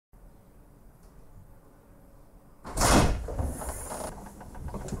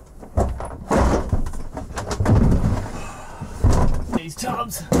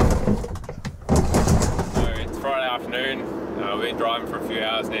Tubbs. So it's Friday afternoon. We've been driving for a few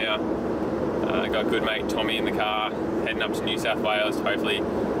hours now. Got good mate Tommy in the car, heading up to New South Wales to hopefully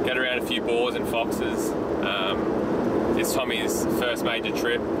get around a few boars and foxes. It's Tommy's first major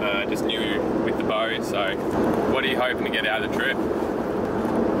trip, just new with the bow. So what are you hoping to get out of the trip?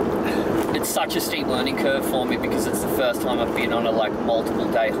 It's such a steep learning curve for me because it's the first time I've been on a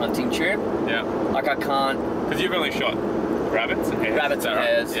multiple day hunting trip. Yeah. I can't. Because you've only shot rabbits and hares. Rabbits and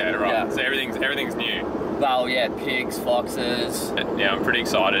hares. Yeah, right. Yeah. So everything's new. Well, yeah, pigs, foxes. And, yeah, I'm pretty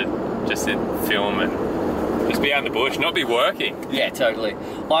excited just to film and just be out in the bush, not be working. Yeah, totally.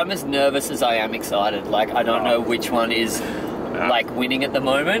 I'm as nervous as I am excited. I don't know which one is winning at the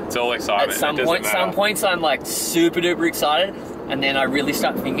moment. It's all excitement. At some points I'm super duper excited, and then I really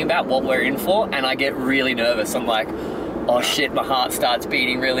start thinking about what we're in for, and I get really nervous. I'm like, oh shit, my heart starts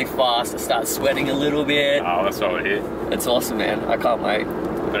beating really fast. I start sweating a little bit. Oh, that's what we're here. It's awesome, man. I can't wait.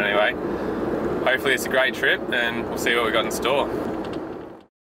 But anyway, hopefully it's a great trip, and we'll see what we got in store.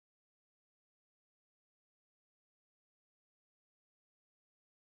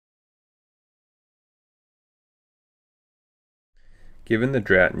 Given the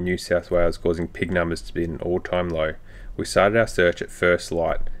drought in New South Wales causing pig numbers to be at an all-time low, we started our search at first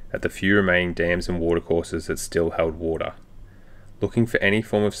light at the few remaining dams and watercourses that still held water, looking for any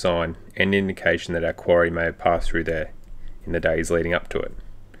form of sign and indication that our quarry may have passed through there in the days leading up to it.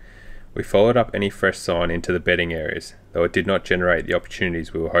 We followed up any fresh sign into the bedding areas, though it did not generate the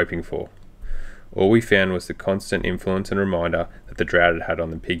opportunities we were hoping for. All we found was the constant influence and reminder that the drought had had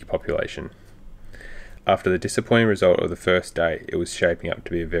on the pig population. After the disappointing result of the first day, it was shaping up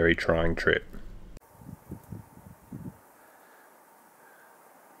to be a very trying trip.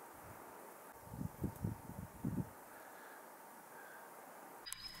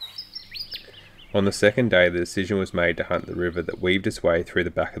 On the second day, the decision was made to hunt the river that weaved its way through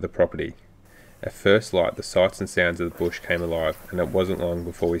the back of the property. At first light, the sights and sounds of the bush came alive, and it wasn't long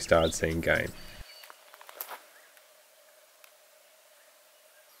before we started seeing game.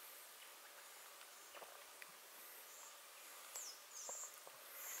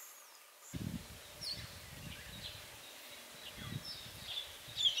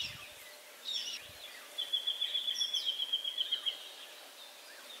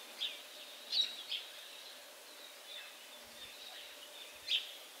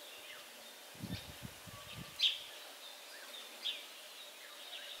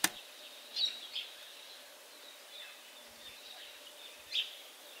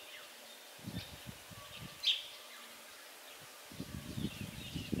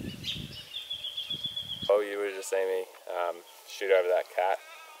 Oh, you would have just seen me shoot over that cat.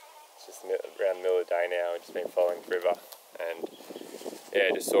 It's just around the middle of the day now. I've just been following the river, and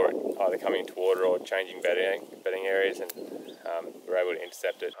yeah, just saw it either coming toward or changing bedding areas, and we were able to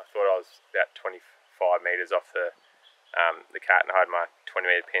intercept it. I thought I was about 25 metres off the cat, and I had my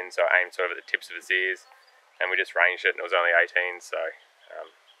 20-metre pin, so I aimed sort of at the tips of its ears, and we just ranged it, and it was only 18, so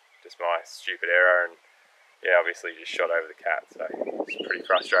just my stupid error, and yeah, obviously just shot over the cat, so it's pretty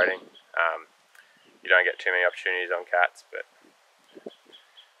frustrating. You don't get too many opportunities on cats, but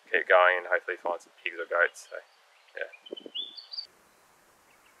keep going and hopefully find some pigs or goats. So, yeah.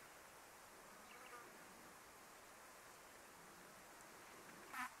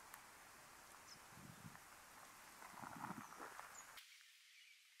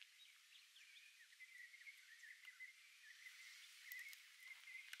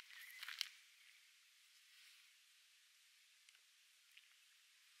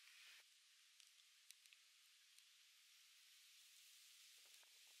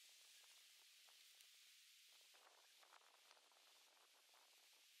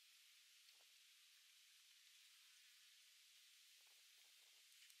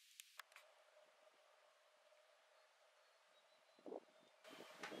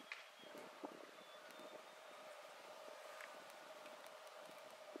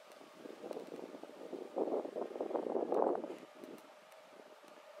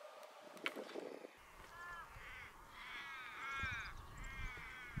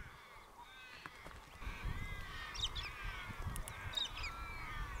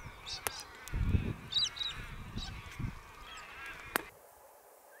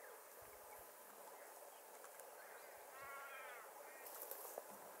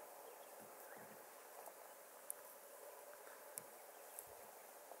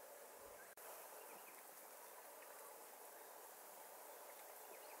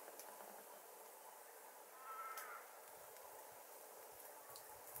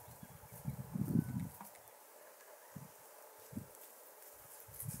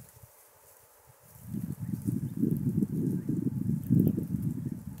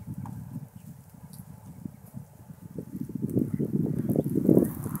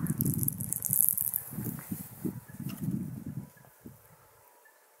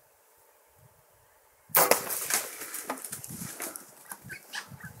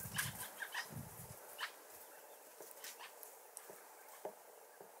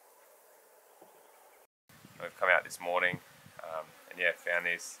 We've come out this morning and yeah, found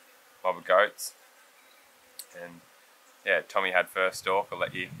these mob of goats. And yeah, Tommy had first stalk. I'll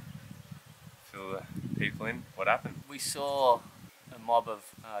let you fill the people in. What happened? We saw a mob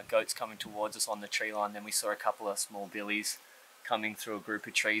of goats coming towards us on the tree line. Then we saw a couple of small billies coming through a group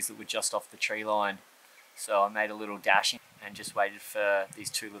of trees that were just off the tree line. So I made a little dash and just waited for these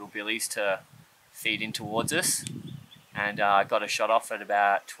two little billies to feed in towards us. And I got a shot off at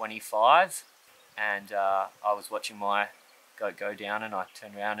about 25. And I was watching my goat go down, and I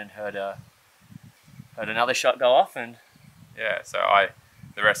turned around and heard another shot go off. And yeah, so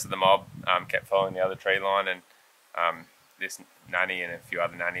the rest of the mob kept following the other tree line, and this nanny and a few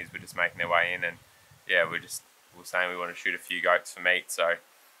other nannies were just making their way in, and yeah, we were saying we want to shoot a few goats for meat, so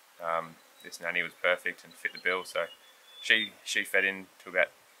this nanny was perfect and fit the bill. So she fed in to about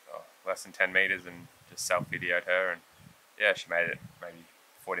less than 10 meters and just self-videoed her, and yeah, she made it maybe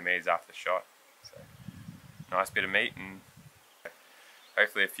 40 meters after the shot. So nice bit of meat, and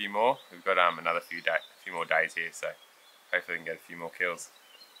hopefully a few more. We've got a few more days here, so hopefully we can get a few more kills.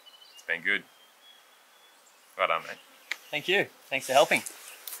 It's been good. Well done, mate. thank you. Thanks for helping.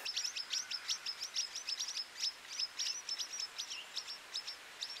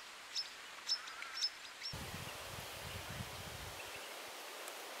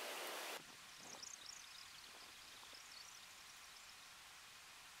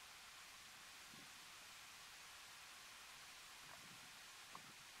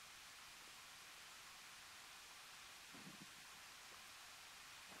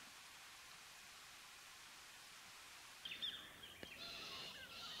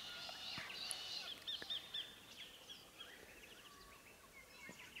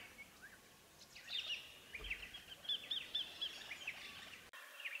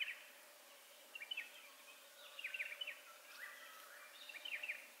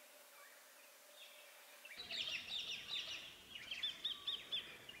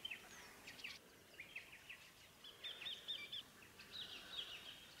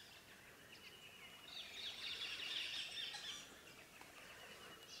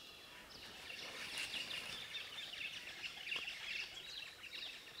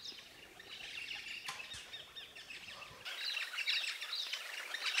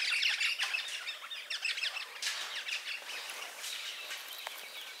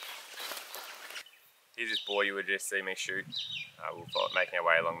 Here's this boar you would just see me shoot. We were making our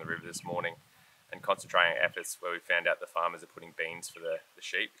way along the river this morning and concentrating our efforts where we found out the farmers are putting beans for the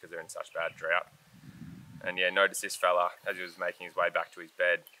sheep because they're in such bad drought. And yeah, noticed this fella as he was making his way back to his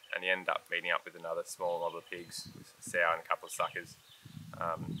bed, and he ended up meeting up with another small mob of pigs, a sow and a couple of suckers.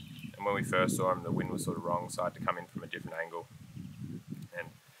 And when we first saw him, the wind was sort of wrong, so I had to come in from a different angle. And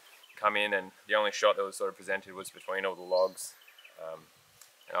come in, and the only shot that was sort of presented was between all the logs.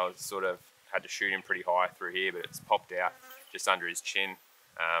 And I was sort of had to shoot him pretty high through here, but it's popped out just under his chin.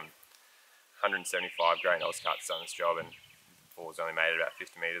 175 grain Oscut's done its job, and the boar's only made it about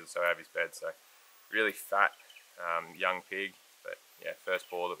 50 metres or so out of his bed. So really fat, young pig, but yeah, first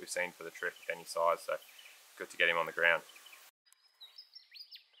boar that we've seen for the trip of any size, so good to get him on the ground.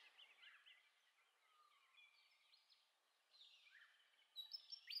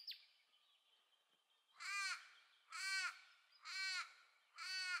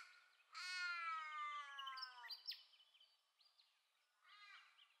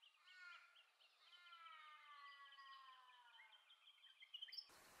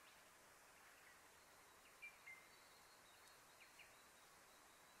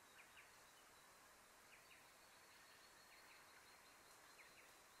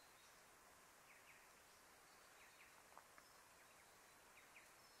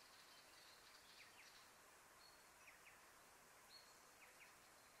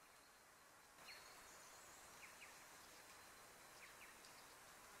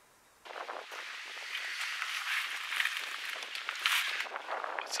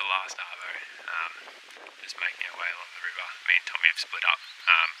 It's the last arvo, just making our way along the river. Me and Tommy have split up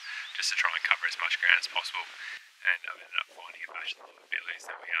just to try and cover as much ground as possible, and I've ended up finding a batch of the billies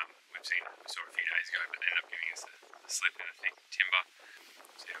that we saw a few days ago, but they ended up giving us a slip in the thick timber.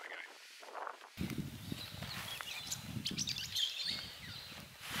 So here we go.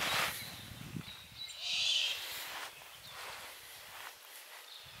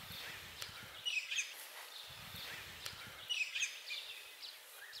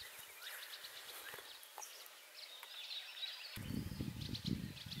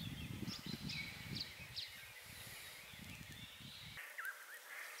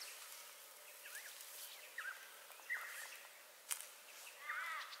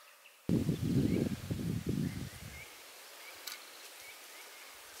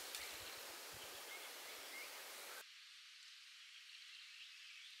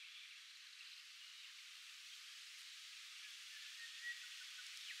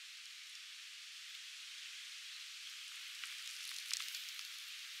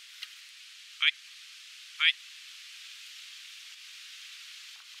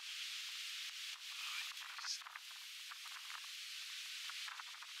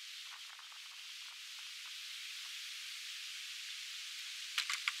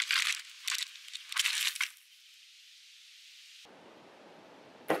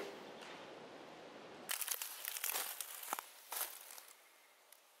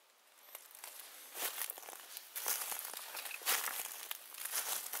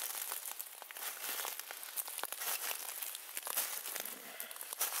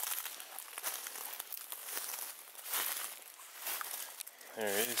 There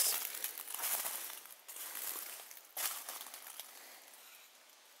it is.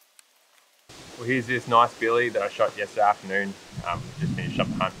 Well, here's this nice billy that I shot yesterday afternoon. Just finished up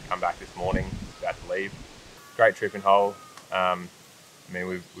the hunt, come back this morning, about to leave. Great tripping hole. I mean,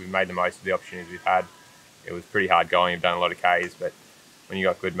 we've made the most of the opportunities we've had. It was pretty hard going. We've done a lot of Ks, but when you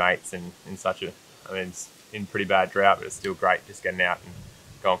got good mates and in such a, I mean, it's in pretty bad drought, but it's still great just getting out and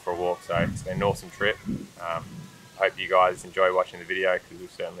going for a walk. So it's been an awesome trip. I hope you guys enjoy watching the video because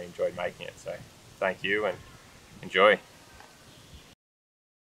we've certainly enjoyed making it. So thank you and enjoy.